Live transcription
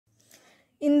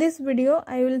In this video,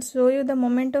 I will show you the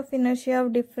moment of inertia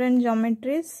of different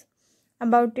geometries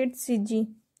about its CG.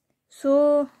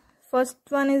 So, first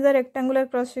one is the rectangular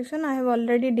cross section. I have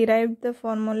already derived the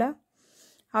formula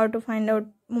how to find out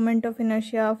moment of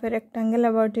inertia of a rectangle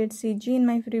about its CG in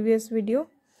my previous video.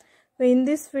 So, in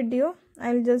this video,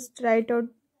 I will just write out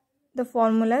the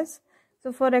formulas.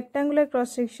 So, for rectangular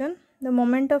cross section, the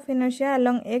moment of inertia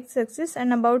along x-axis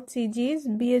and about CG is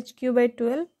bhq by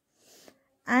 12,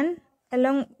 and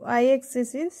along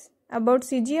y-axis is about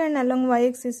CG and along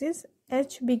y-axis is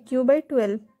hbq by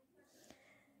 12.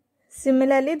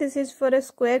 Similarly, this is for a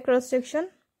square cross section.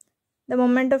 The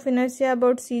moment of inertia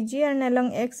about CG and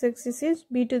along x-axis is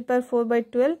b to the power 4 by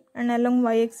 12 and along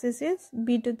y-axis is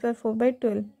b to the power 4 by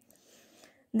 12.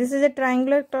 This is a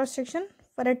triangular cross section.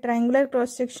 For a triangular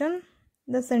cross section,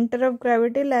 the center of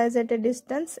gravity lies at a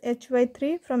distance h by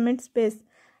 3 from its base.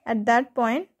 At that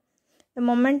point, the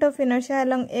moment of inertia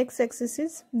along x-axis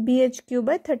is bhq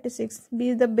by 36. B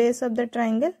is the base of the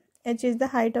triangle, h is the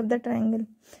height of the triangle.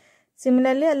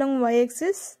 Similarly, along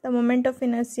y-axis, the moment of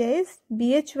inertia is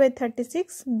bh by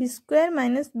 36, b square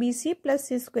minus bc plus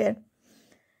c square,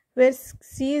 where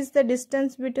c is the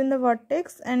distance between the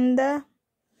vertex and the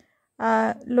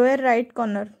lower right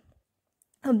corner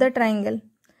of the triangle.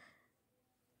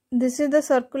 This is the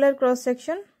circular cross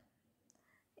section.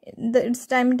 Its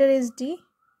diameter is d.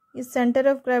 Its center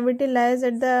of gravity lies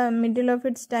at the middle of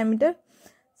its diameter.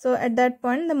 So at that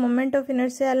point, the moment of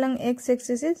inertia along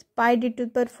x-axis is pi d to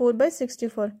the power 4 by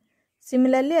 64.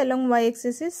 Similarly, along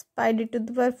y-axis is pi d to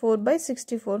the power 4 by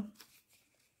 64.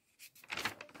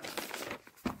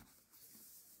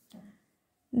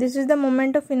 This is the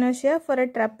moment of inertia for a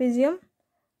trapezium.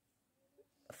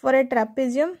 For a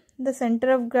trapezium, the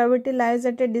center of gravity lies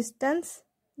at a distance.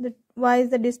 Y is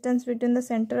the distance between the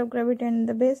center of gravity and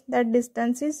the base. That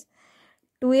distance is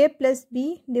 2a plus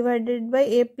b divided by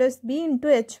a plus b into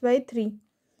h by 3.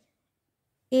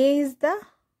 A is the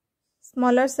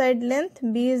smaller side length,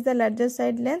 b is the larger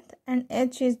side length, and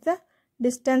h is the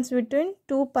distance between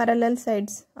two parallel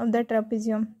sides of the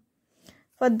trapezium.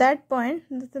 For that point,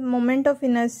 the moment of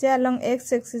inertia along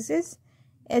x-axis is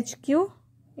hq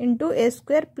into a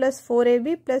square plus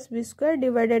 4ab plus b square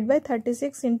divided by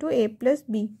 36 into a plus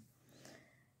b.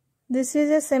 This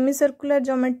is a semicircular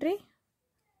geometry.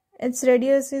 Its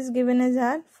radius is given as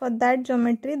r. For that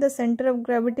geometry, the center of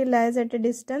gravity lies at a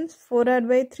distance 4r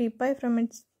by 3 pi from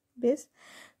its base.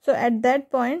 So at that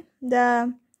point,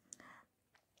 the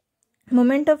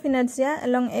moment of inertia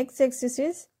along x-axis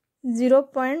is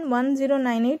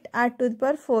 0.1098 r to the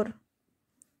power 4,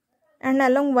 and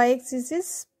along y-axis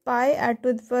is pi r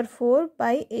to the power 4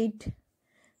 by 8.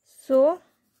 So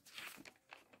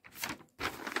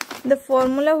the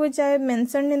formula which I have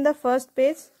mentioned in the first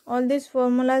page, all these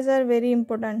formulas are very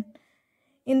important.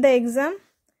 In the exam,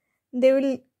 they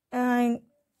will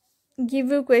give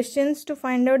you questions to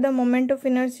find out the moment of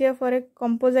inertia for a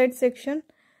composite section.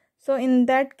 So in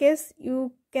that case,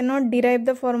 you cannot derive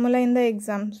the formula in the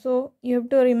exam. So you have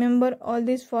to remember all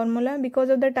these formula. Because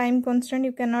of the time constraint,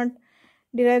 you cannot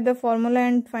derive the formula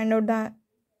and find out the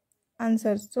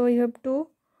answers. So you have to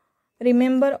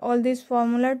remember all these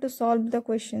formula to solve the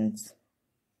questions.